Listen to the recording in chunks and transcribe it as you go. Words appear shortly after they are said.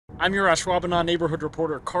I'm your Ashwaubenon neighborhood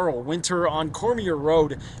reporter Carl Winter on Cormier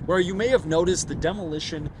Road, where you may have noticed the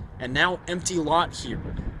demolition and now empty lot here.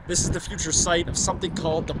 This is the future site of something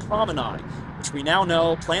called the Promenade, which we now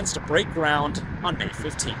know plans to break ground on May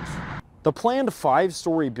 15th. The planned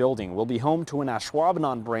 5-story building will be home to an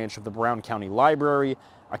Ashwaubenon branch of the Brown County Library,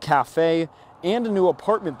 a cafe, and a new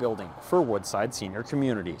apartment building for Woodside senior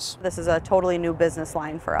communities. This is a totally new business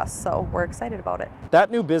line for us, so we're excited about it.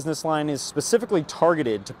 That new business line is specifically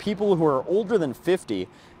targeted to people who are older than 50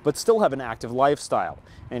 but still have an active lifestyle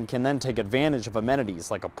and can then take advantage of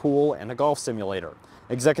amenities like a pool and a golf simulator.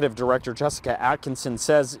 Executive Director Jessica Atkinson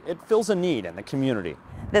says it fills a need in the community.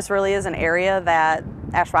 This really is an area that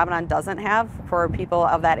Ashwaubenon doesn't have for people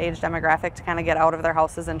of that age demographic to kind of get out of their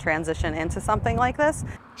houses and transition into something like this.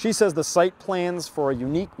 She says the site plans for a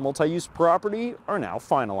unique multi-use property are now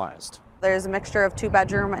finalized. There's a mixture of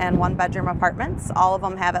 2-bedroom and 1-bedroom apartments. All of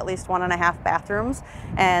them have at least 1.5 bathrooms,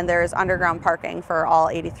 and there's underground parking for all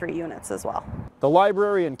 83 units as well. The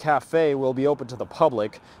library and cafe will be open to the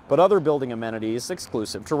public, but other building amenities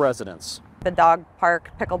exclusive to residents. The dog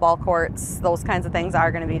park, pickleball courts, those kinds of things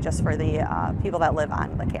are going to be just for the people that live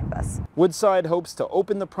on the campus. Woodside hopes to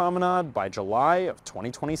open the promenade by July of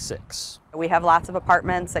 2026. We have lots of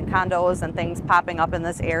apartments and condos and things popping up in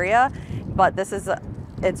this area, but this is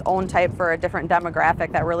its own type for a different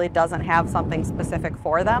demographic that really doesn't have something specific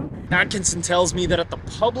for them. Atkinson tells me that at the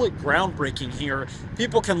public groundbreaking here,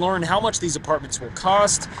 people can learn how much these apartments will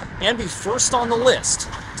cost and be first on the list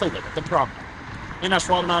to live at the promenade. In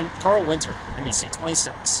Ashwaubenon, Carl Winter, NBC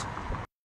 26.